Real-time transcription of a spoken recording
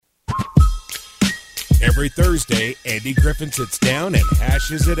Every Thursday, Andy Griffin sits down and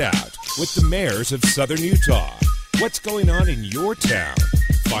hashes it out with the mayors of Southern Utah. What's going on in your town?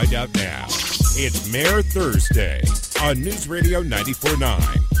 Find out now. It's Mayor Thursday on News Radio 94.9,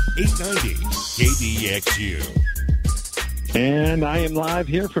 890 KDXU. And I am live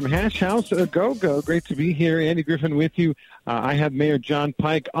here from Hash House A Go-Go. Great to be here. Andy Griffin with you. I have Mayor Jon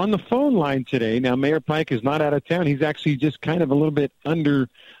Pike on the phone line today. Now, Mayor Pike is not out of town. He's actually just kind of a little bit under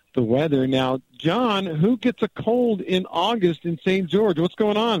the weather. Now, John, who gets a cold in August in St. George? What's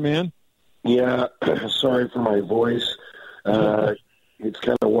going on, man? Yeah, sorry for my voice. It's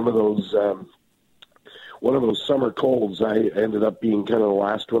kind of one of those summer colds. I ended up being kind of the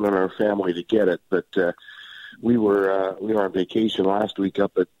last one in our family to get it, but we were on vacation last week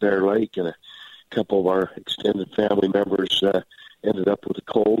up at Bear Lake, and a couple of our extended family members ended up with a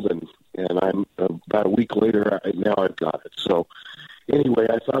cold, and I'm about a week later. Now I've got it. So anyway,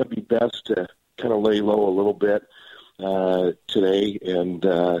 I thought it'd be best to kind of lay low a little bit today, and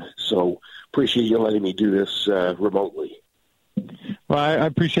so appreciate you letting me do this remotely. Well, I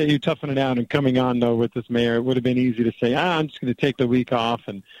appreciate you toughing it out and coming on, though, with this, Mayor. It would have been easy to say, I'm just going to take the week off,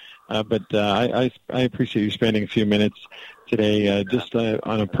 but I appreciate you spending a few minutes today. Just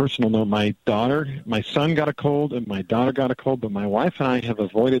on a personal note, my son got a cold, and my daughter got a cold, but my wife and I have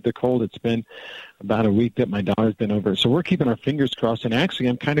avoided the cold. It's been about a week that my daughter's been over. So we're keeping our fingers crossed, and actually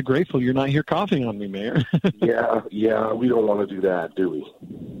I'm kind of grateful you're not here coughing on me, Mayor. Yeah, we don't want to do that, do we?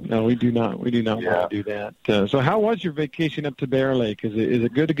 No, we do not. We do not want to do that. So how was your vacation up to Bear Lake? Is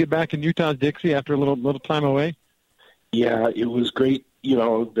it good to get back in Utah's Dixie after a little time away? Yeah, it was great. You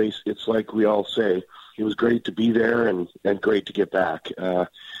know, it's like we all say, it was great to be there and great to get back.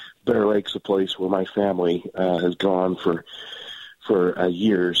 Bear Lake's a place where my family has gone for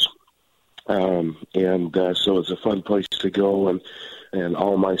years. So it's a fun place to go, and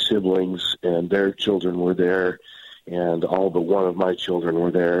all my siblings and their children were there, and all but one of my children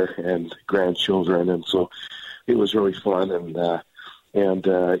were there, and grandchildren, and so it was really fun, and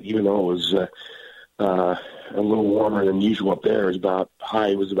even though it was a little warmer than usual up there,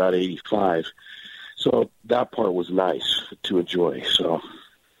 high was about 85, so that part was nice to enjoy. So.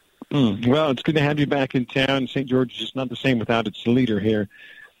 Well, it's good to have you back in town. St. George is just not the same without its leader here.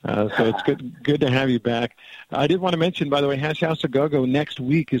 So it's good to have you back. I did want to mention, by the way, Hash House A Go-Go next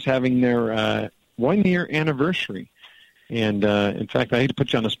week is having their 1-year anniversary. And in fact, I hate to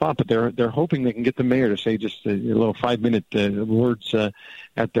put you on the spot, but they're hoping they can get the mayor to say just a little 5-minute words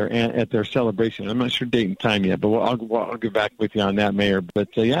at their celebration. I'm not sure date and time yet, but I'll get back with you on that, Mayor. But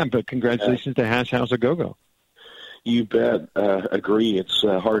but congratulations to Hash House A Go-Go. You bet. Agree. It's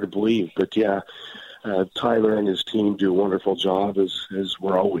hard to believe, but yeah. Tyler and his team do a wonderful job, as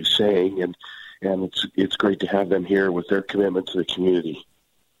we're always saying, and it's great to have them here with their commitment to the community.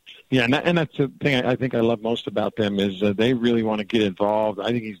 Yeah, and that's the thing I think I love most about them is they really want to get involved.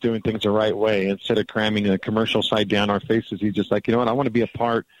 I think he's doing things the right way. Instead of cramming the commercial side down our faces, he's just like, you know what, I want to be a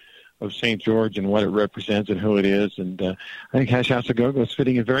part of St. George and what it represents and who it is. And I think Hash House A Go-Go is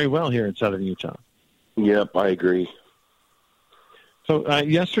fitting in very well here in Southern Utah. Yep, I agree. So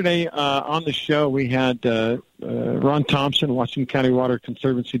yesterday on the show, we had Ron Thompson, Washington County Water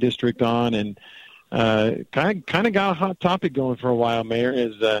Conservancy District on, and kind of got a hot topic going for a while, Mayor,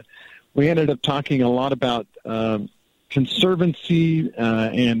 is we ended up talking a lot about conservancy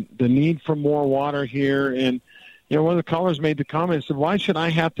and the need for more water here. And, you know, one of the callers made the comment, said, why should I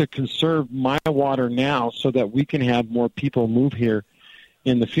have to conserve my water now so that we can have more people move here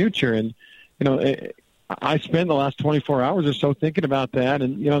in the future? And, you know, I spent the last 24 hours or so thinking about that.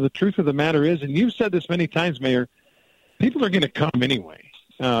 And, you know, the truth of the matter is, and you've said this many times, Mayor, people are going to come anyway.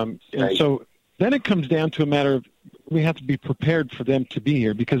 And so then it comes down to a matter of we have to be prepared for them to be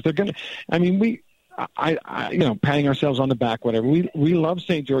here because they're going to, I mean, you know, patting ourselves on the back, whatever. We love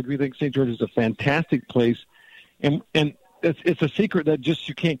St. George. We think St. George is a fantastic place. And it's a secret that just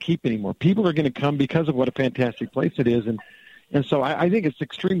you can't keep anymore. People are going to come because of what a fantastic place it is. And so I think it's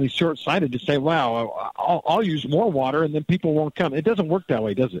extremely short-sighted to say, wow, I'll use more water and then people won't come. It doesn't work that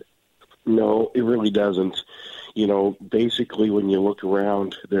way, does it? No, it really doesn't. You know, basically when you look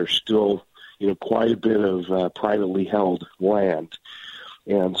around, there's still, you know, quite a bit of privately held land.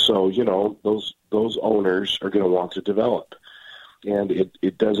 And so, you know, those owners are going to want to develop. And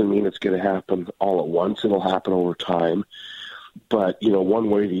it doesn't mean it's going to happen all at once. It'll happen over time. But, you know, one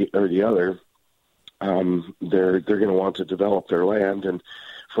way or the other, they're going to want to develop their land, and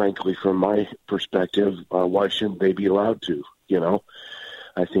frankly, from my perspective, why shouldn't they be allowed to? You know,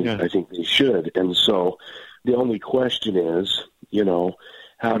 I think they should. And so, the only question is, you know,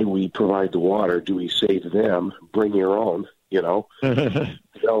 how do we provide the water? Do we say to them, "Bring your own"? You know,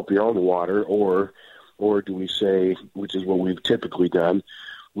 develop your own water, or or do we say, which is what we've typically done,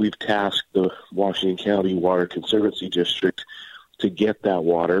 we've tasked the Washington County Water Conservancy District to get that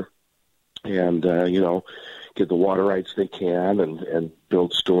water and, get the water rights they can and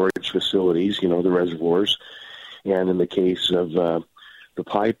build storage facilities, the reservoirs. And in the case of the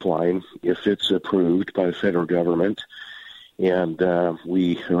pipeline, if it's approved by the federal government and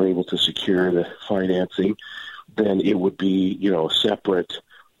we are able to secure the financing, then it would be, a separate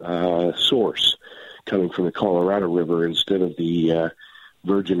source coming from the Colorado River instead of the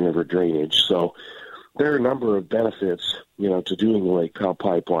Virgin River drainage. So there are a number of benefits, to doing the Lake Powell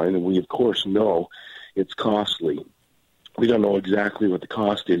pipeline, and we, of course, know it's costly. We don't know exactly what the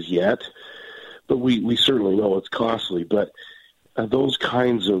cost is yet, but we certainly know it's costly. But those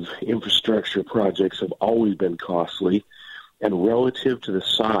kinds of infrastructure projects have always been costly, and relative to the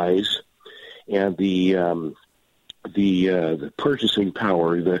size and the purchasing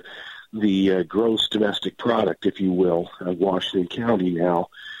power, the gross domestic product, if you will, of Washington County now,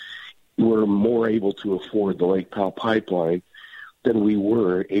 we're more able to afford the Lake Powell pipeline than we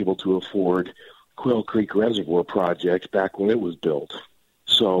were able to afford Quail Creek Reservoir project back when it was built.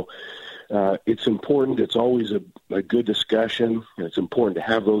 So it's important. It's always a good discussion, and it's important to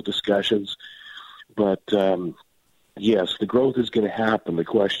have those discussions. But, yes, the growth is going to happen. The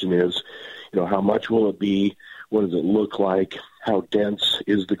question is, how much will it be? What does it look like? How dense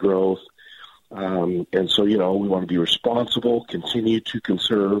is the growth? And so, we want to be responsible, continue to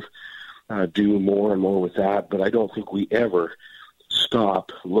conserve, do more and more with that. But I don't think we ever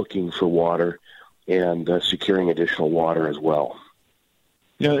stop looking for water and securing additional water as well.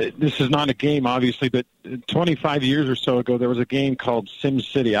 This is not a game, obviously, but 25 years or so ago, there was a game called Sim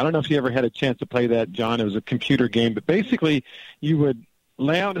City. I don't know if you ever had a chance to play that, John. It was a computer game, but basically you would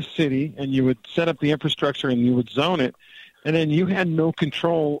lay out a city and you would set up the infrastructure and you would zone it, and then you had no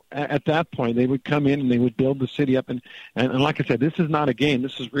control at that point. They would come in and they would build the city up. And like I said, this is not a game.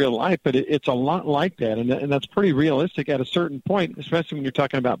 This is real life, but it's a lot like that, and that's pretty realistic at a certain point, especially when you're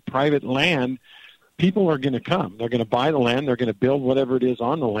talking about private land. People are going to come. They're going to buy the land. They're going to build whatever it is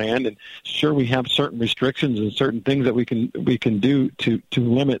on the land. And sure, we have certain restrictions and certain things that we can do to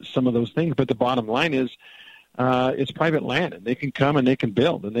limit some of those things. But the bottom line is, it's private land, and they can come and they can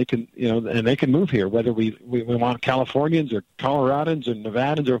build, and they can and they can move here. Whether we want Californians or Coloradans or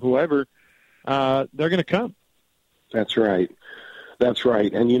Nevadans or whoever, they're going to come. That's right. That's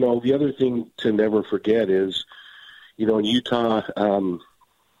right. And the other thing to never forget is, in Utah.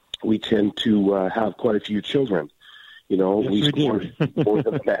 We tend to have quite a few children. Yes, we score more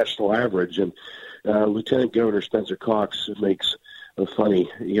than the national average. And Lieutenant Governor Spencer Cox makes a funny,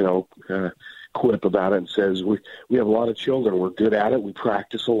 quip about it and says, we have a lot of children. We're good at it. We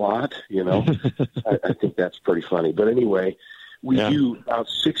practice a lot, I think that's pretty funny. But anyway, we do about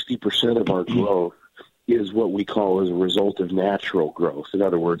 60% of our growth is what we call as a result of natural growth. In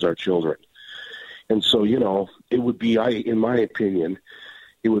other words, our children. And so, it would be, in my opinion,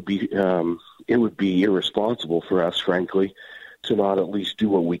 it would be irresponsible for us, frankly, to not at least do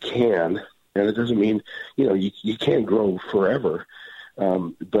what we can. And it doesn't mean, you can't grow forever.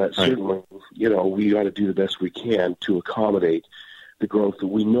 But certainly, we ought to do the best we can to accommodate the growth that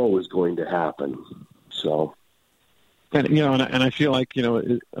we know is going to happen. So. And I feel like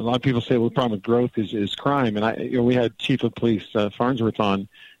a lot of people say, well, the problem with growth is crime. And we had Chief of Police Farnsworth on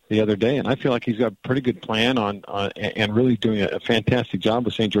the other day, and I feel like he's got a pretty good plan on and really doing a fantastic job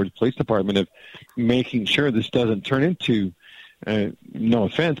with St. George Police Department of making sure this doesn't turn into, no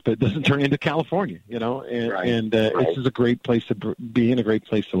offense, but it doesn't turn into California, right. This is a great place to be in, a great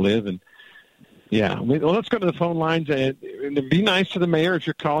place to live. And well, let's go to the phone lines. And be nice to the mayor if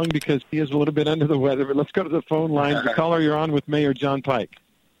you're calling, because he is a little bit under the weather, but let's go to the phone lines. The caller, you're on with Mayor Jon Pike.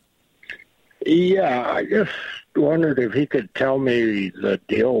 Yeah, I just wondered if he could tell me the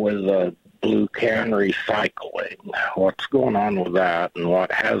deal with the blue can recycling. What's going on with that, and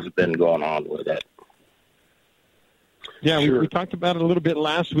what has been going on with it? Yeah, sure. we talked about it a little bit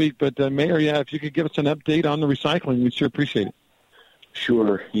last week, but Mayor, if you could give us an update on the recycling, we'd sure appreciate it.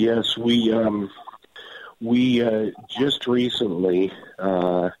 Sure. Yes, we just recently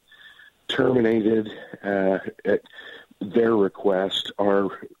terminated at their request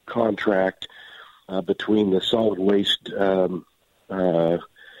our contract between the solid waste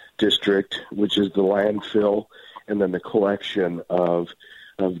district, which is the landfill, and then the collection of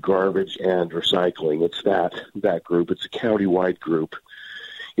garbage and recycling. It's that group. It's a county-wide group.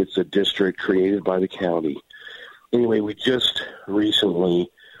 It's a district created by the county. Anyway, we just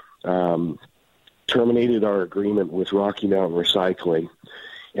recently terminated our agreement with Rocky Mountain Recycling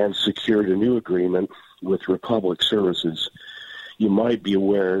and secured a new agreement with Republic Services. you might be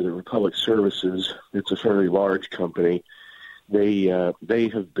aware that Republic Services, it's a fairly large company. They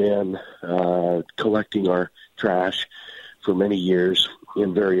have been collecting our trash for many years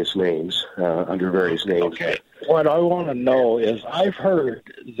in various names, under various names. Okay. What I want to know is, I've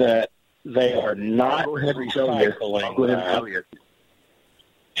heard that they are not recycling that.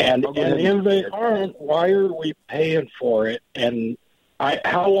 And if they aren't, why are we paying for it? And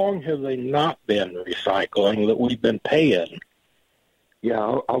how long have they not been recycling that we've been paying?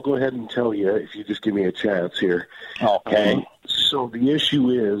 Yeah, I'll go ahead and tell you if you just give me a chance here. Okay. So the issue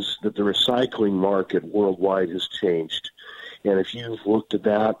is that the recycling market worldwide has changed. And if you've looked at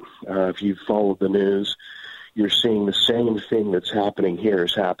that, if you've followed the news, you're seeing the same thing that's happening here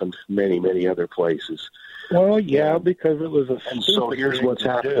has happened many, many other places. Well, yeah, because it was a and so here's what's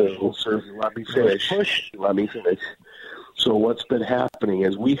happening. Let me finish. So what's been happening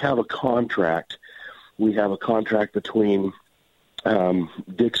is we have a contract. We have a contract between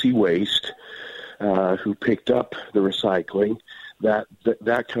Dixie Waste, who picked up the recycling.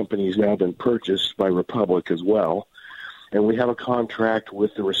 That company has now been purchased by Republic as well. And we have a contract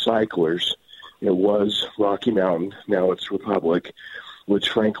with the recyclers. It was Rocky Mountain, now it's Republic, which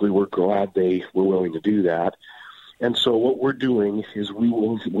frankly we're glad they were willing to do that. And so what we're doing is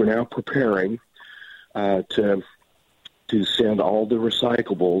we're now preparing to send all the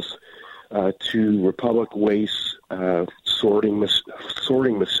recyclables to Republic Waste sorting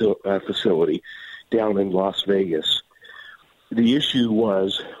facility down in Las Vegas. The issue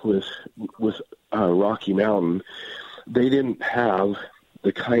was with Rocky Mountain, they didn't have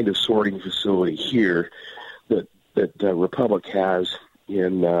the kind of sorting facility here that Republic has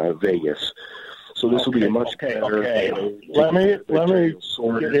in Vegas. So this will be a much better. Okay. Let me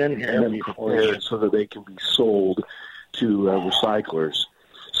get in here before so that they can be sold to recyclers.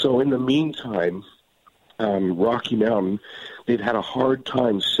 So in the meantime, Rocky Mountain, they've had a hard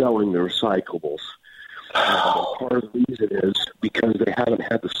time selling the recyclables. Part of the reason is because they haven't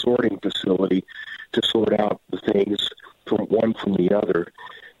had the sorting facility to sort out the things from the other.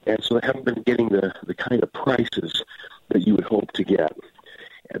 And so they haven't been getting the kind of prices that you would hope to get.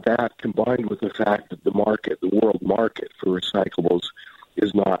 And that, combined with the fact that the world market for recyclables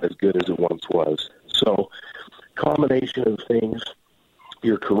is not as good as it once was. So, combination of things,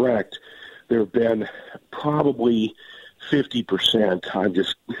 you're correct. There have been probably 50%, I'm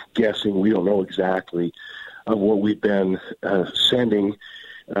just guessing, we don't know exactly, of what we've been sending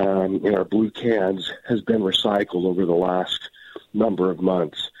in our blue cans has been recycled over the last number of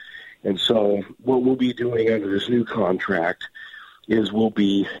months. And so what we'll be doing under this new contract is we'll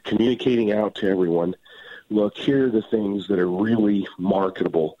be communicating out to everyone, look, here are the things that are really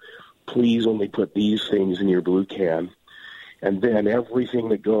marketable. Please only put these things in your blue can. And then everything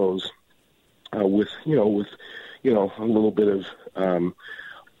that goes with a little bit of,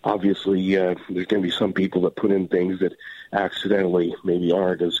 obviously, there's going to be some people that put in things that accidentally maybe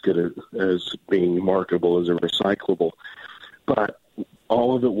aren't as good as being marketable as a recyclable. But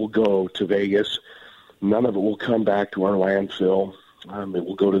all of it will go to Vegas. None of it will come back to our landfill. It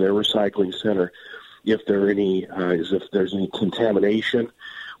will go to their recycling center. If there's any contamination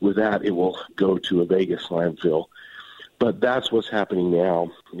with that, it will go to a Vegas landfill. But that's what's happening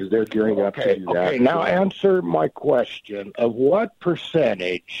now, is they're gearing up to do that. Okay, now answer my question of what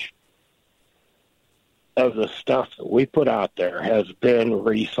percentage of the stuff that we put out there has been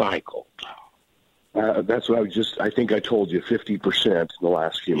recycled? That's what I think I told you, 50% in the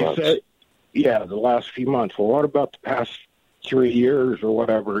last few months. The last few months. Well, what about the past 3 years or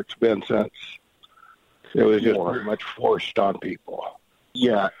whatever it's been since it was just pretty much forced on people?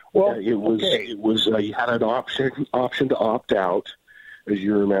 Yeah, well, it was. You had an option to opt out, as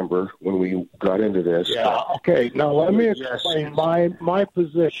you remember when we got into this. Yeah. Okay. Now let me explain my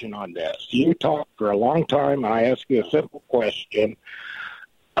position on this. You talked for a long time, and I ask you a simple question: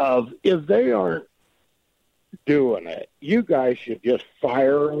 of if they aren't doing it, you guys should just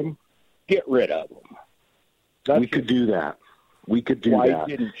fire them, get rid of them. We could do that. We could do that. Why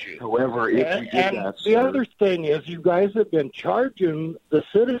didn't you? However, if we did that, the other thing is, you guys have been charging the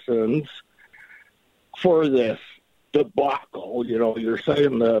citizens for this debacle. You know, you're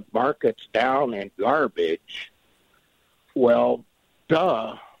saying the market's down in garbage. Well,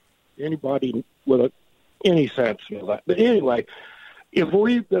 duh. Anybody with any sense knows that. But anyway, if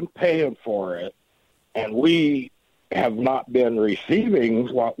we've been paying for it and we have not been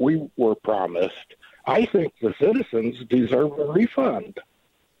receiving what we were promised, I think the citizens deserve a refund.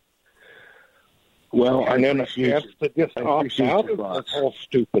 Well, and then a chance to just opt out of this whole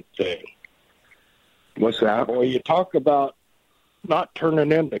stupid thing. What's that? Boy, you talk about not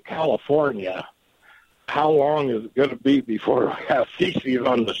turning into California. how long is it going to be before we have feces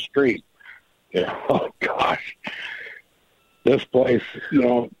on the street? Oh, gosh. This place,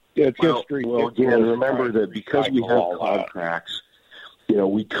 it's history. Well, again, remember that because we have contracts,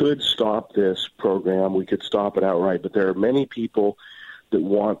 we could stop this program. We could stop it outright. But there are many people that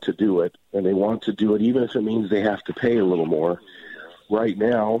want to do it, and they want to do it even if it means they have to pay a little more. Right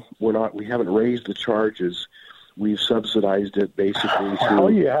now, we haven't raised the charges. We've subsidized it basically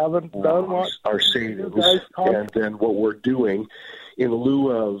through you haven't done what our savings. And then what we're doing, in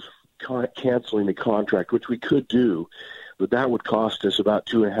lieu of canceling the contract, which we could do, but that would cost us about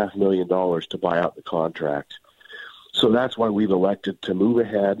 $2.5 million to buy out the contract. So that's why we've elected to move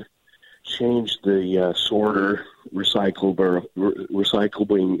ahead, change the sorter recycling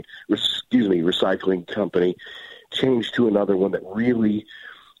company, change to another one that really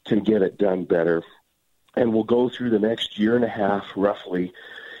can get it done better. And we'll go through the next year and a half, roughly,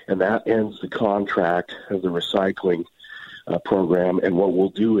 and that ends the contract of the recycling program. And what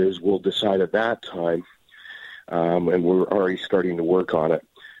we'll do is we'll decide at that time, and we're already starting to work on it,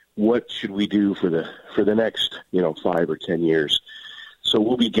 what should we do for the next 5 or 10 years. So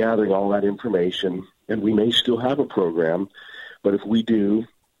we'll be gathering all that information, and we may still have a program, but if we do,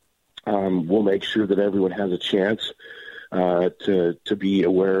 we'll make sure that everyone has a chance to be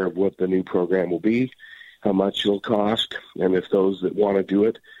aware of what the new program will be, how much it'll cost, and if those that want to do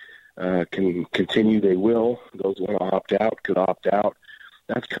it can continue, they will. Those who want to opt out could opt out.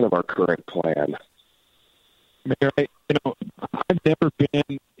 That's kind of our current plan. Mayor, I've never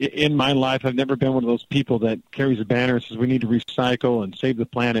been, in my life, I've never been one of those people that carries a banner and says we need to recycle and save the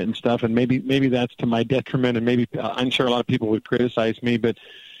planet and stuff, and maybe that's to my detriment, and maybe I'm sure a lot of people would criticize me, but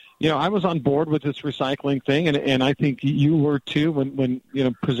I was on board with this recycling thing, and I think you were too when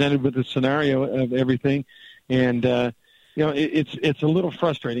presented with the scenario of everything, and it's a little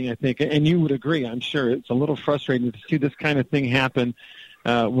frustrating, I think, and you would agree, I'm sure, it's a little frustrating to see this kind of thing happen,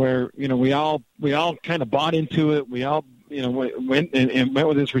 where we all kind of bought into it, we all went with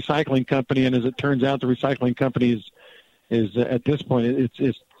this recycling company, and as it turns out, the recycling company is at this point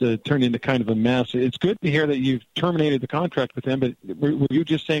it's turned into kind of a mess. It's good to hear that you've terminated the contract with them, but were you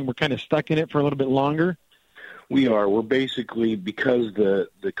just saying we're kind of stuck in it for a little bit longer? We are. We're basically, because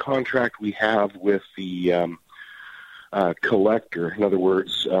the contract we have with the collector, in other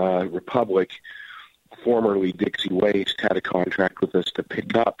words, Republic, formerly Dixie Waste, had a contract with us to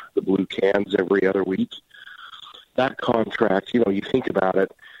pick up the blue cans every other week. That contract, you think about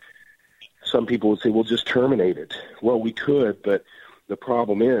it, some people would say, well, just terminate it. Well, we could, but the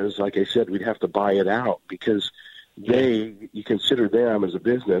problem is, like I said, we'd have to buy it out because you consider them as a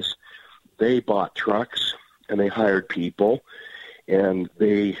business, they bought trucks and they hired people, and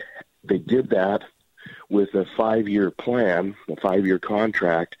they did that with a 5-year plan, a 5-year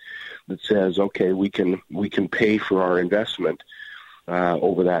contract that says, okay, we can pay for our investment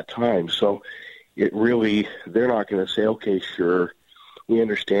over that time. So it really, they're not going to say, okay, sure, we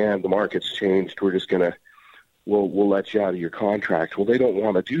understand the market's changed, we're just going to, we'll let you out of your contract. Well, they don't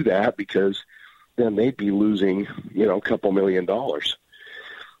want to do that because then they'd be losing, a couple $1 million.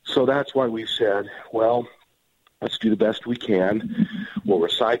 So that's why we said, well, let's do the best we can. We'll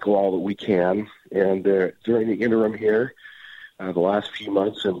recycle all that we can. And during the interim here, the last few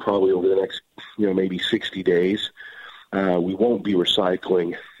months and probably over the next, maybe 60 days, we won't be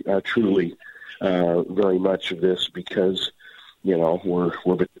recycling truly very much of this because,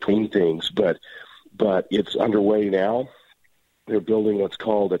 we're between things. But it's underway now. They're building what's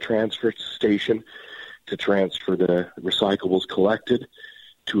called a transfer station to transfer the recyclables collected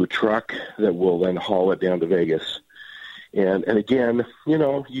to a truck that will then haul it down to Vegas. And again,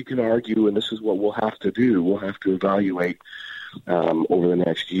 you can argue, and this is what we'll have to do. We'll have to evaluate over the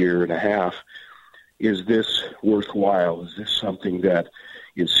next year and a half. Is this worthwhile? Is this something that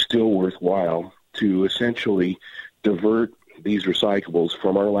is still worthwhile to essentially divert these recyclables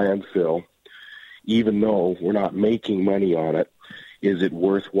from our landfill, even though we're not making money on it? Is it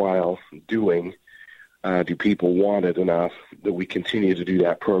worthwhile doing? Do people want it enough that we continue to do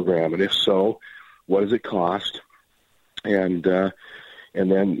that program? And if so, what does it cost? And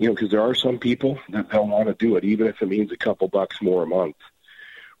then, because there are some people that they'll want to do it, even if it means a couple bucks more a month.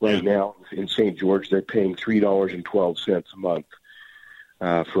 Right now in St. George, they're paying $3.12 a month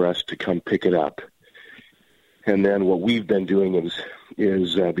for us to come pick it up. And then what we've been doing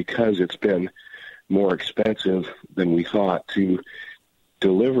is because it's been more expensive than we thought to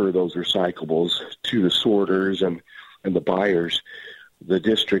deliver those recyclables to the sorters and the buyers, the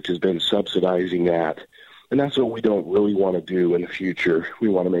district has been subsidizing that. And that's what we don't really want to do in the future. We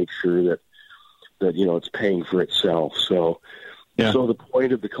want to make sure that it's paying for itself. So Yeah. So the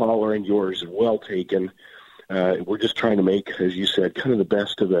point of the caller and yours is well taken. We're just trying to make, as you said, kind of the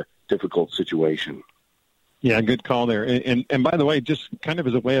best of a difficult situation. Yeah, good call there. And by the way, just kind of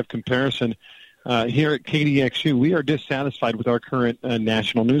as a way of comparison, here at KDXU, we are dissatisfied with our current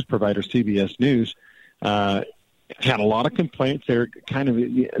national news provider, CBS News. Had a lot of complaints. They're they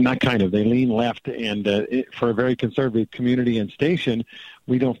lean left, and for a very conservative community and station,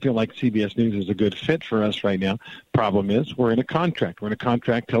 we don't feel like CBS News is a good fit for us right now. Problem is, we're in a contract. We're in a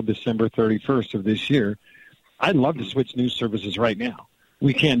contract till December 31st of this year. I'd love to switch news services right now.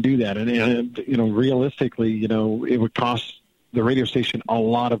 We can't do that, and realistically, it would cost the radio station a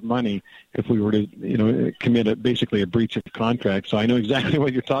lot of money if we were to, commit basically a breach of contract. So I know exactly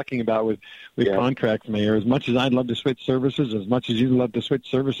what you're talking about with contracts, Mayor. As much as I'd love to switch services, as much as you'd love to switch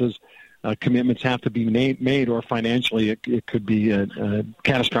services, commitments have to be made, or financially it could be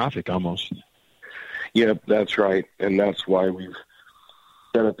catastrophic almost. Yeah, that's right, and that's why we've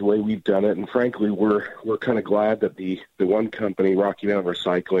done it the way we've done it. And frankly, we're kind of glad that the one company, Rocky Mountain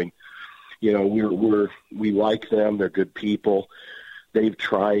Recycling, we like them. They're good people. They've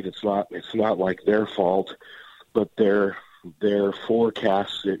tried. It's not like their fault, but their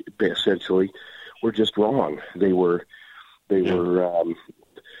forecasts essentially were just wrong. They were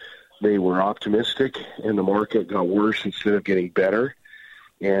optimistic, and the market got worse instead of getting better,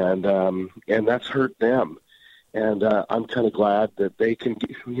 and that's hurt them. And I'm kind of glad that they can,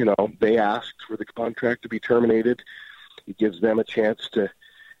 they asked for the contract to be terminated. It gives them a chance to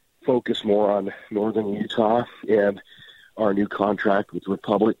focus more on northern Utah, and our new contract with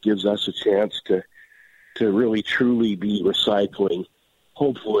Republic gives us a chance to really truly be recycling,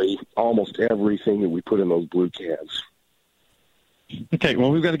 hopefully, almost everything that we put in those blue cans. Okay, well,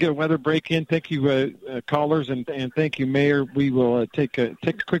 we've got to get a weather break in. Thank you, callers, and thank you, Mayor. We will take a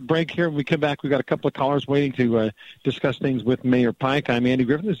quick break here. When we come back, we've got a couple of callers waiting to discuss things with Mayor Pike. I'm Andy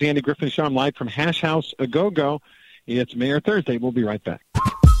Griffin. This is the Andy Griffin Show. I'm live from Hash House A Go-Go. It's Mayor Thursday. We'll be right back.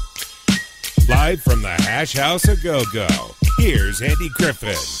 Live from the Hash House A Go-Go, here's Andy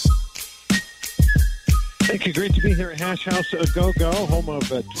Griffin. Thank you. Great to be here at Hash House A Go-Go, home of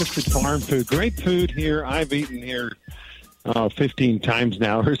Twisted Farm Food. Great food here. I've eaten here 15 times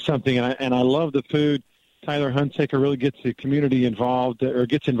now or something, and I love the food. Tyler Hunsaker really gets the community involved, or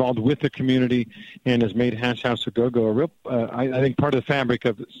gets involved with the community, and has made Hash House A Go-Go a real, I think, part of the fabric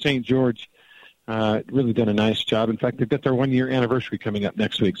of St. George. Really done a nice job. In fact, they've got their 1-year anniversary coming up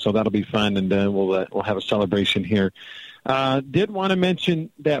next week, so that'll be fun, and we'll have a celebration here. Did want to mention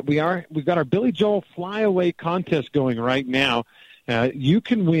that we've got our Billy Joel Flyaway contest going right now. You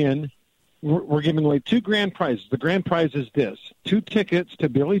can win. We're giving away 2 grand prizes. The grand prize is this: 2 tickets to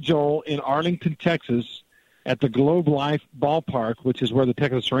Billy Joel in Arlington, Texas, at the Globe Life Ballpark, which is where the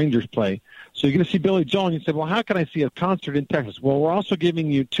Texas Rangers play. So you're going to see Billy Joel, and you say, well, how can I see a concert in Texas? Well, we're also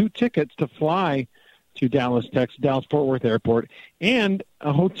giving you 2 tickets to fly to Dallas, Texas, Dallas-Fort Worth Airport, and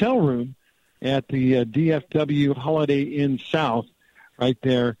a hotel room at the DFW Holiday Inn South right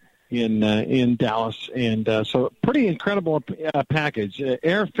there in Dallas. And so pretty incredible package.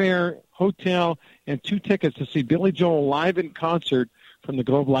 Airfare, hotel, and 2 tickets to see Billy Joel live in concert from the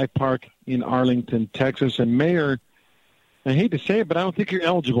Globe Life Park in Arlington, Texas. And Mayor, I hate to say it, but I don't think you're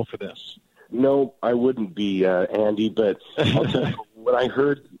eligible for this. No, I wouldn't be, Andy, but I'll tell you, when I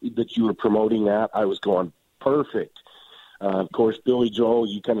heard that you were promoting that, I was going, perfect. Of course, Billy Joel,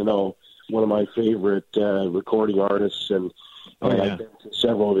 you kind of know, one of my favorite recording artists, and I've been to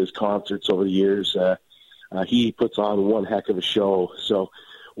several of his concerts over the years. He puts on one heck of a show. So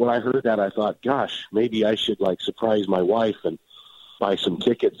when I heard that, I thought, gosh, maybe I should surprise my wife and buy some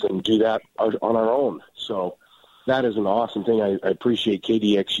tickets and do that on our own. So that is an awesome thing. I appreciate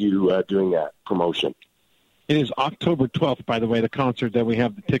KDXU doing that promotion. It is October 12th, by the way, the concert that we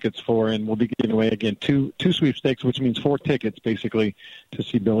have the tickets for, and we'll be giving away, again, two sweepstakes, which means 4 tickets, basically, to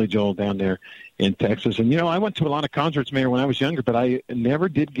see Billy Joel down there in Texas. And, I went to a lot of concerts, Mayor, when I was younger, but I never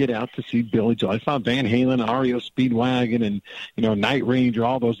did get out to see Billy Joel. I saw Van Halen, REO Speedwagon, and, Night Ranger,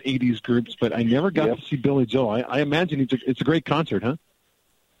 all those 80s groups, but I never got to see Billy Joel. I imagine it's a great concert, huh?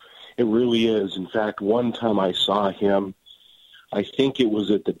 It really is. In fact, one time I saw him, I think it was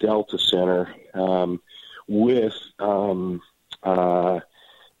at the Delta Center, with Elton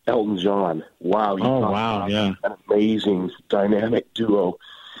John. Wow. Wow, yeah. An amazing dynamic duo.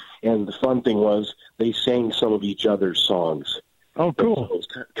 And the fun thing was they sang some of each other's songs. Oh, cool. So it was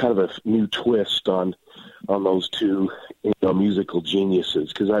kind of a new twist on those 2 musical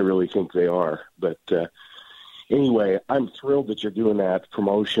geniuses, because I really think they are. But anyway, I'm thrilled that you're doing that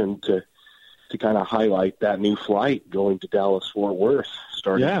promotion to kind of highlight that new flight going to Dallas-Fort Worth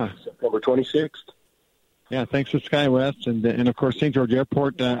starting September 26th. Yeah, thanks to SkyWest and of course St. George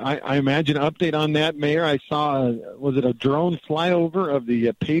Airport. I imagine an update on that, Mayor. I saw, was it a drone flyover of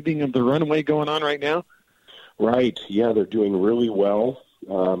the paving of the runway going on right now? Right. Yeah, they're doing really well.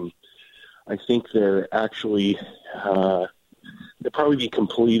 I think they're actually they'll probably be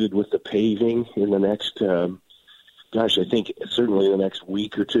completed with the paving in the next. I think certainly the next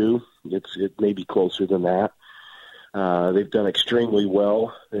week or two. It may be closer than that. They've done extremely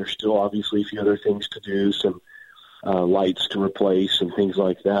well. There's still obviously a few other things to do, some lights to replace and things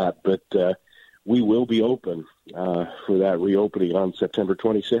like that. But we will be open for that reopening on September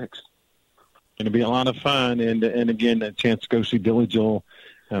 26th. Going to be a lot of fun, and again, a chance to go see Billy Joel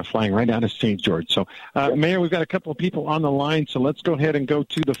flying right out of St. George. So, Mayor, we've got a couple of people on the line, so let's go ahead and go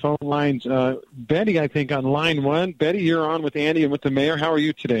to the phone lines. Betty, I think, on line one. Betty, you're on with Andy and with the Mayor. How are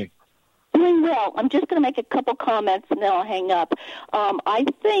you today? Doing well. I'm just going to make a couple comments and then I'll hang up. I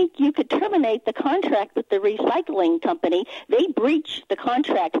think you could terminate the contract with the recycling company. They breached the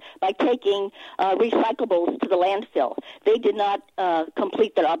contract by taking recyclables to the landfill. They did not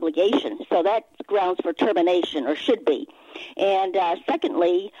complete their obligation, so that's grounds for termination, or should be. And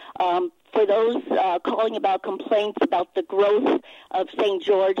secondly, for those calling about complaints about the growth of St.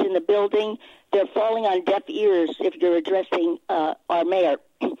 George in the building, they're falling on deaf ears if you're addressing our mayor.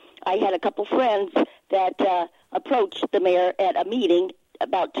 I had a couple friends that approached the mayor at a meeting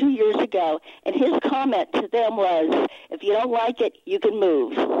about 2 years ago, and his comment to them was, if you don't like it, you can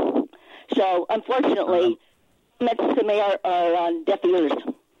move. So, unfortunately, comments to the mayor are on deaf ears.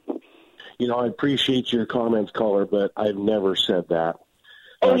 You know, I appreciate your comments, caller, but I've never said that.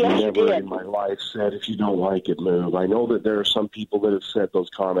 Oh, I've yes, never you did. in my life said, if you don't like it, move. I know that there are some people that have said those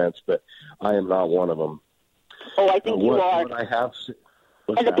comments, but I am not one of them. Oh, I think you are. What I have said...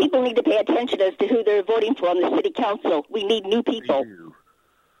 And the people need to pay attention as to who they're voting for on the city council. We need new people.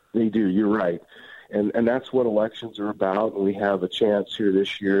 They do. You're right. And that's what elections are about. And we have a chance here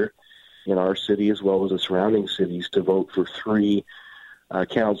this year in our city as well as the surrounding cities to vote for 3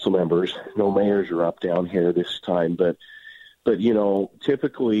 council members. No mayors are up down here this time. But you know,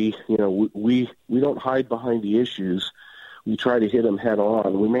 typically, you know, we don't hide behind the issues. We try to hit them head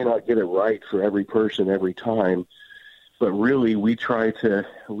on. We may not get it right for every person every time. But really, we try to,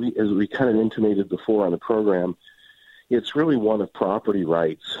 as we kind of intimated before on the program, it's really one of property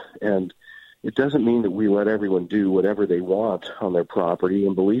rights. And it doesn't mean that we let everyone do whatever they want on their property.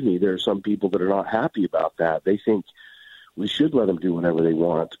 And believe me, there are some people that are not happy about that. They think we should let them do whatever they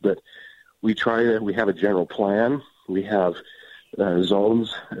want. But we have a general plan. We have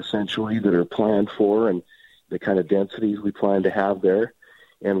zones, essentially, that are planned for and the kind of densities we plan to have there.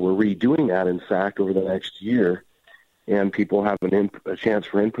 And we're redoing that, in fact, over the next year. And people have a chance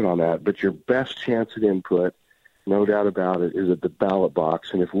for input on that. But your best chance at input, no doubt about it, is at the ballot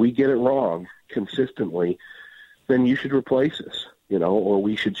box. And if we get it wrong consistently, then you should replace us, you know, or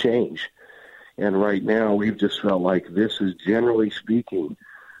we should change. And right now, we've just felt like this is, generally speaking,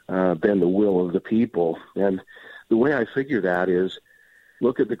 been the will of the people. And the way I figure that is,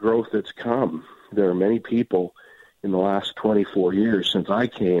 look at the growth that's come. There are many people in the last 24 years since I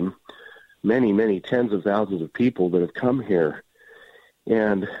came, many tens of thousands of people that have come here.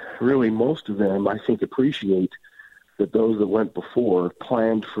 And really most of them, I think, appreciate that those that went before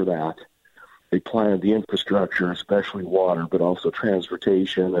planned for that. They planned the infrastructure, especially water, but also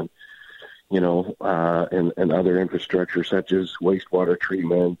transportation and, you know, and other infrastructure such as wastewater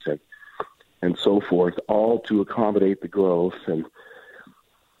treatment and so forth, all to accommodate the growth.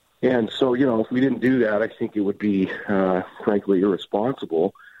 And so, you know, if we didn't do that, I think it would be, frankly,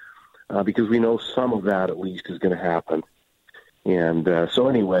 irresponsible. Because we know some of that at least is going to happen. And so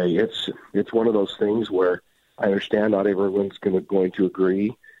anyway, it's one of those things where I understand not everyone's going to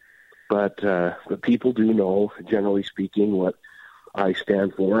agree, but people do know, generally speaking, what I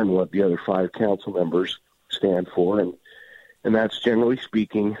stand for and what the other 5 council members stand for. And that's, generally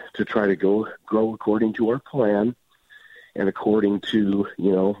speaking, to try to grow according to our plan and according to,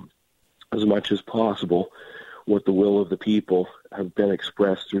 you know, as much as possible, what the will of the people have been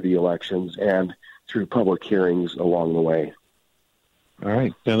expressed through the elections and through public hearings along the way. All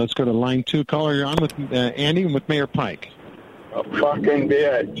right. Now let's go to line 2. Caller, you're on with Andy and with Mayor Pike. A fucking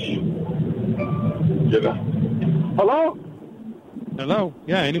bitch. Hello? Hello.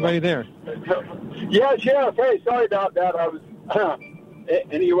 Yeah, anybody there? Yeah, Sheriff. Hey, sorry about that. I was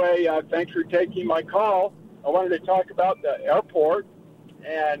anyway, thanks for taking my call. I wanted to talk about the airport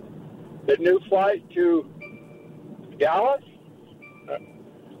and the new flight to Dallas,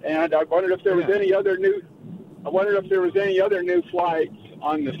 and I wondered if there was any other new. I wondered if there was any other new flights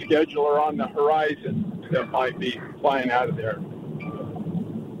on the schedule or on the horizon that might be flying out of there.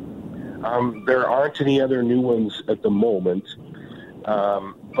 There aren't any other new ones at the moment,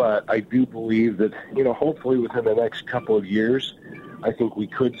 but I do believe that, hopefully within the next couple of years, I think we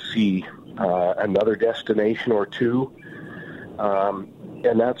could see another destination or two.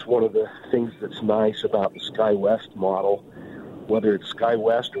 And that's one of the things that's nice about the SkyWest model, whether it's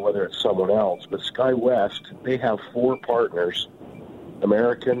SkyWest or whether it's someone else. But SkyWest, they have 4 partners: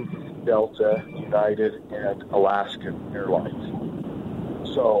 American, Delta, United, and Alaskan Airlines.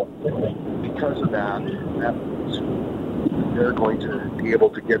 So because of that means they're going to be able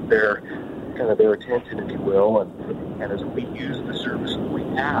to get their attention, if you will. And as we use the services we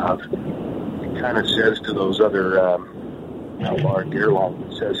have, it kind of says to those other large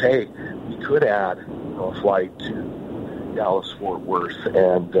airlines, says, hey, we could add a flight to Dallas-Fort Worth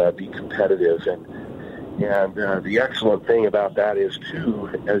and be competitive. And the excellent thing about that is, too,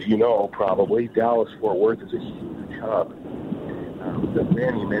 as you know, probably, Dallas-Fort Worth is a huge hub. There are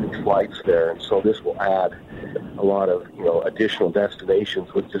many, many flights there, and so this will add a lot of, additional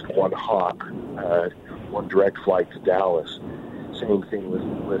destinations with just one hop, one direct flight to Dallas. Same thing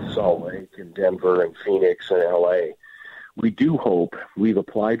with Salt Lake and Denver and Phoenix and L.A. We do hope, we've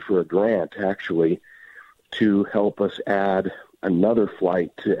applied for a grant, actually, to help us add another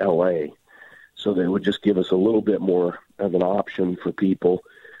flight to L.A., so that it would just give us a little bit more of an option for people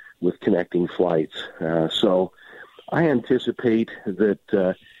with connecting flights. So I anticipate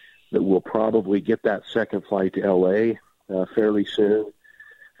that we'll probably get that second flight to L.A. Fairly soon,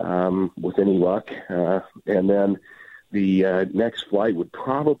 with any luck. And then the next flight would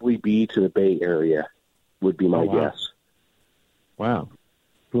probably be to the Bay Area, would be my guess. Wow.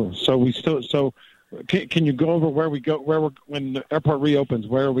 Cool. So can you go over where we're when the airport reopens,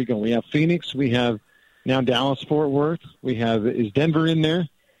 where are we going? We have Phoenix, we have now Dallas-Fort Worth, is Denver in there?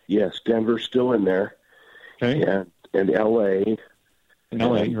 Yes, Denver's still in there. Okay. And L.A. And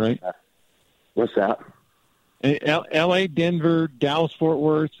L.A., right? What's that? L.A., Denver, Dallas-Fort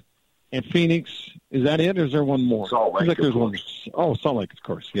Worth, and Phoenix. Is that it, or is there one more? Salt Lake, there's one. Oh, Salt Lake, of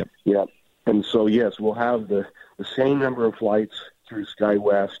course. Yep. Yep. And so, yes, we'll have the same number of flights through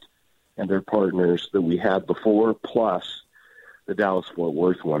SkyWest and their partners that we had before, plus the Dallas-Fort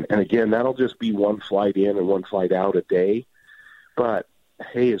Worth one. And again, that'll just be one flight in and one flight out a day. But,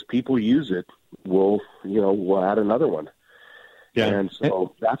 hey, as people use it, we'll add another one. Yeah. And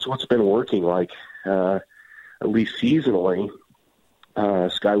so that's what's been working, like, at least seasonally.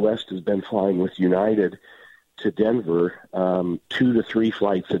 SkyWest has been flying with United to Denver 2 to 3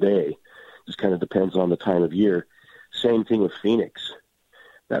 flights a day. Just kind of depends on the time of year. Same thing with Phoenix.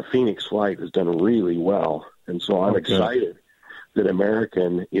 That Phoenix flight has done really well. And so I'm excited that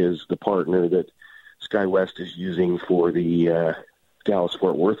American is the partner that SkyWest is using for the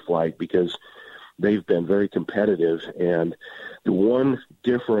Dallas-Fort Worth flight, because they've been very competitive. And the one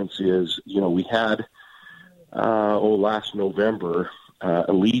difference is, we had, last November,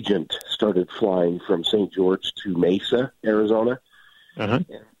 Allegiant started flying from St. George to Mesa, Arizona. Uh-huh.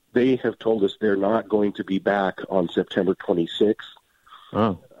 They have told us they're not going to be back on September 26th.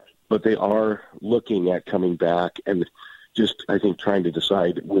 Oh. But they are looking at coming back and just, I think, trying to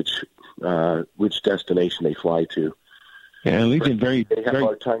decide which destination they fly to. Yeah, Allegiant they have a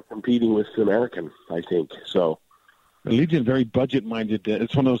hard time competing with American, I think. So Allegiant very budget-minded.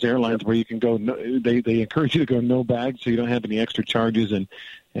 It's one of those airlines where you can go. They encourage you to go no bags, so you don't have any extra charges, and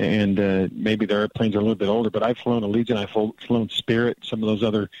maybe their airplanes are a little bit older. But I've flown Allegiant, I've flown Spirit, some of those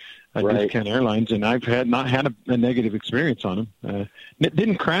other discount airlines, and I've not had a negative experience on them. It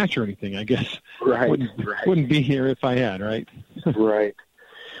didn't crash or anything, I guess. Right. Wouldn't be here if I had, right? Right.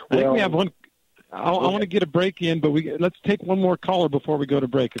 I think we have one. I want to get a break in, but let's take one more caller before we go to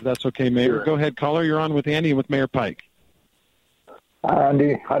break, if that's okay, Mayor. Sure. Go ahead, caller. You're on with Andy and with Mayor Pike. Hi,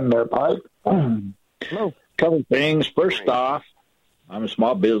 Andy. I'm Mayor Pike. Hello. Couple things. First off, I'm a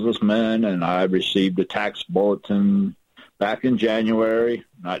small businessman, and I received a tax bulletin back in June,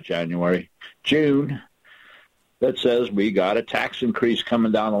 that says we got a tax increase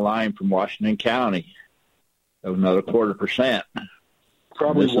coming down the line from Washington County of another 0.25%.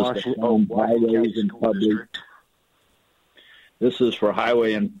 Probably Washington highways and public. This is for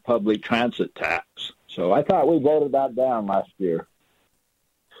highway and public transit tax. So I thought we voted that down last year.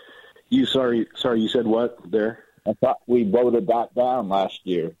 You you said what there? I thought we voted that down last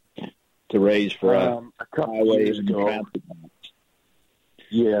year to raise for a couple highway years and ago. transit tax.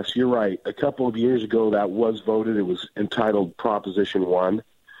 Yes, you're right. A couple of years ago, that was voted. It was entitled Proposition 1.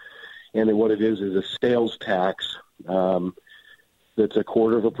 And what it is a sales tax that's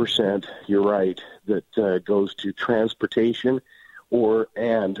 0.25%, you're right, that goes to transportation or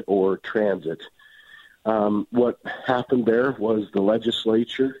transit. What happened there was the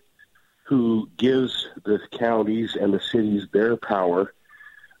legislature who gives the counties and the cities their power,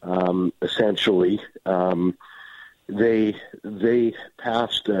 essentially. They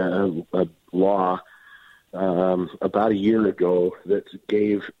passed a law about a year ago that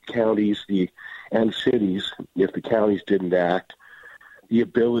gave counties and cities, if the counties didn't act, the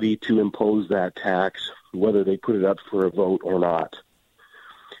ability to impose that tax, whether they put it up for a vote or not.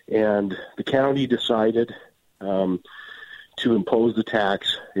 And the county decided to impose the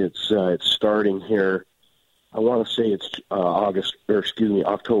tax. It's starting here. I want to say it's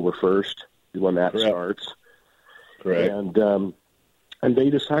October 1st when that starts. Correct. And they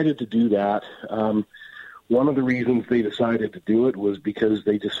decided to do that. One of the reasons they decided to do it was because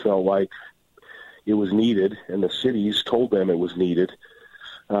they just felt like it was needed, and the cities told them it was needed.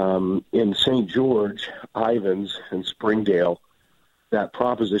 In St. George, Ivins, and Springdale, that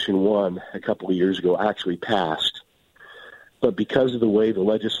Proposition 1 a couple of years ago actually passed. But because of the way the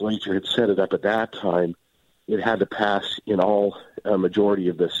legislature had set it up at that time, it had to pass in a majority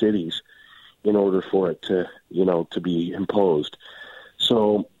of the cities in order for it to be imposed.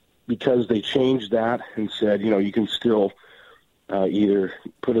 So because they changed that and said, you can still either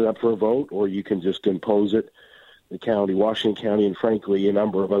put it up for a vote or you can just impose it, the county, Washington County, and frankly a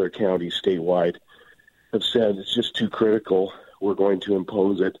number of other counties statewide have said it's just too critical. We're going to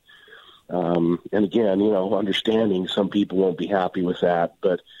impose it. And again, understanding some people won't be happy with that,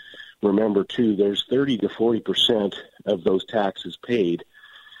 but remember too, there's 30 to 40% of those taxes paid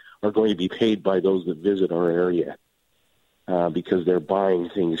are going to be paid by those that visit our area because they're buying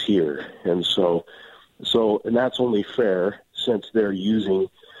things here. And and that's only fair since they're using,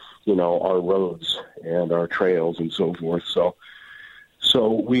 our roads and our trails and so forth. So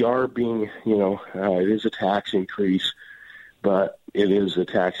we are being, it is a tax increase, but it is a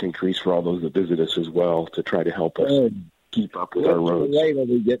tax increase for all those that visit us as well to try to help us keep up with our roads. What rate are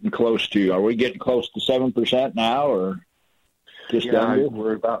we getting close to? Are we getting close to 7% now, or just under?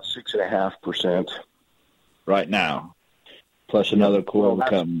 We're about 6.5% right now, plus another quarter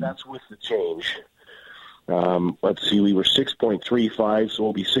coming. That's with the change. Let's see, we were 6.35, so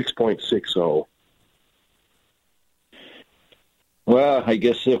we'll be 6.60. Well, I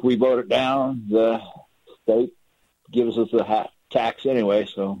guess if we vote it down, the state gives us the half tax anyway,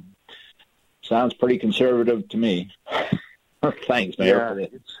 so sounds pretty conservative to me. Thanks, Mayor. Yeah,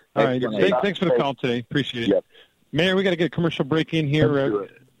 all right, thanks for the call today. Appreciate it. Yep. Mayor, we got to get a commercial break in here.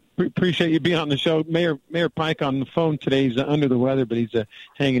 Appreciate you being on the show. Mayor Pike on the phone today. He's under the weather, but he's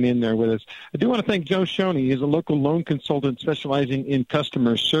hanging in there with us. I do want to thank Joe Shoney. He's a local loan consultant specializing in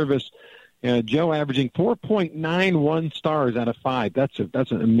customer service. Joe averaging 4.91 stars out of 5. That's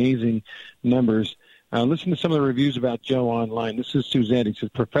an amazing numbers. Listen to some of the reviews about Joe online. This is Suzanne. He says,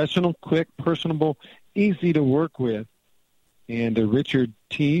 professional, quick, personable, easy to work with. And Richard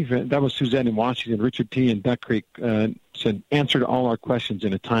T., that was Suzanne in Washington. Richard T. in Duck Creek said, answered all our questions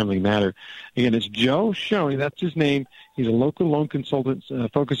in a timely manner. Again, it's Joe Shoney. That's his name. He's a local loan consultant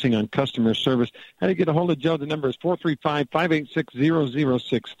focusing on customer service. How to get a hold of Joe? The number is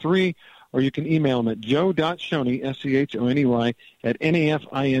 435-586-0063, or you can email him at joe.shoney, S-C-H-O-N-E-Y, at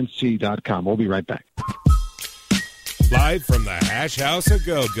nafinc.com. We'll be right back. Live from the Hash House a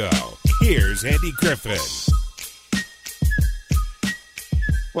Go-Go, here's Andy Griffin.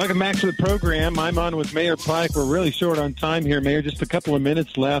 Welcome back to the program. I'm on with Mayor Pike. We're really short on time here, Mayor. Just a couple of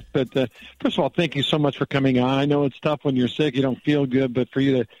minutes left. But first of all, thank you so much for coming on. I know it's tough when you're sick. You don't feel good. But for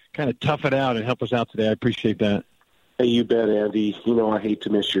you to kind of tough it out and help us out today, I appreciate that. Hey, you bet, Andy. I hate to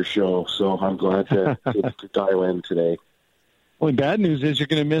miss your show, so I'm glad to dial in today. Well, the bad news is you're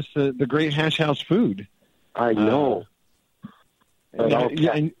going to miss the great Hash House food. I know. But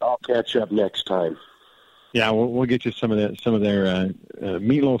I'll catch up next time. Yeah, we'll get you some of their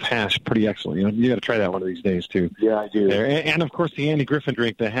meatloaf hash. Pretty excellent. You got to try that one of these days too. Yeah, I do. And of course the Andy Griffin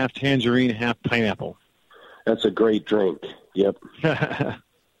drink, the half tangerine, half pineapple. That's a great drink. Yep.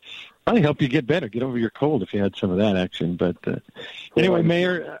 Probably help you get better, get over your cold if you had some of that action. But anyway,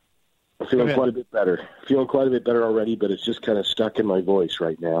 Mayor, I'm feeling quite a bit better. Feeling quite a bit better already, but it's just kind of stuck in my voice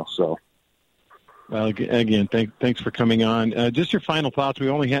right now. So. Well, again, thanks for coming on. Just your final thoughts.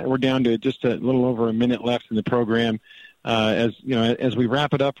 We're down to just a little over a minute left in the program. As we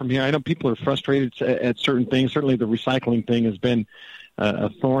wrap it up from here, I know people are frustrated at certain things. Certainly, the recycling thing has been a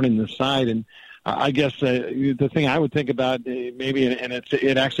thorn in the side. And I guess the thing I would think about maybe, and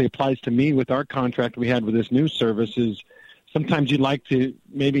it actually applies to me with our contract we had with this news service, is sometimes you'd like to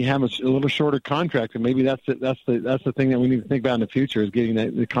maybe have a little shorter contract, and maybe that's the thing that we need to think about in the future, is getting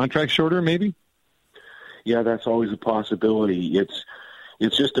the contract shorter, maybe. Yeah, that's always a possibility. It's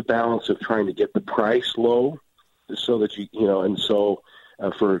just a balance of trying to get the price low so that and so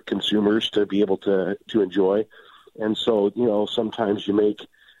for consumers to be able to enjoy. And so, sometimes you make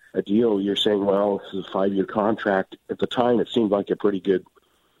a deal, you're saying, well, this is a 5-year contract. At the time, it seemed like a pretty good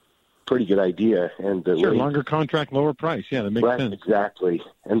idea. And sure, longer contract, lower price. Yeah, that makes sense. Exactly.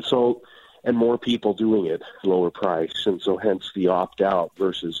 And so, and more people doing it, lower price. And so hence the opt-out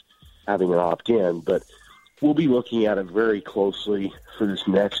versus having an opt-in. But we'll be looking at it very closely for this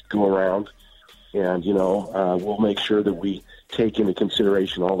next go-around. And, we'll make sure that we take into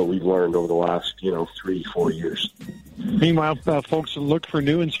consideration all that we've learned over the last, 3-4 years. Meanwhile, folks look for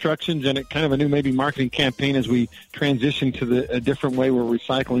new instructions and kind of a new maybe marketing campaign as we transition to a different way we're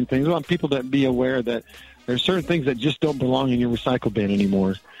recycling things. We want people to be aware that there's certain things that just don't belong in your recycle bin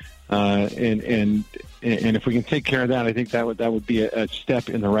anymore. And if we can take care of that, I think that would be a step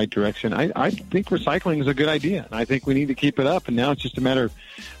in the right direction. I think recycling is a good idea, and I think we need to keep it up. And now it's just a matter of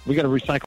we got to recycle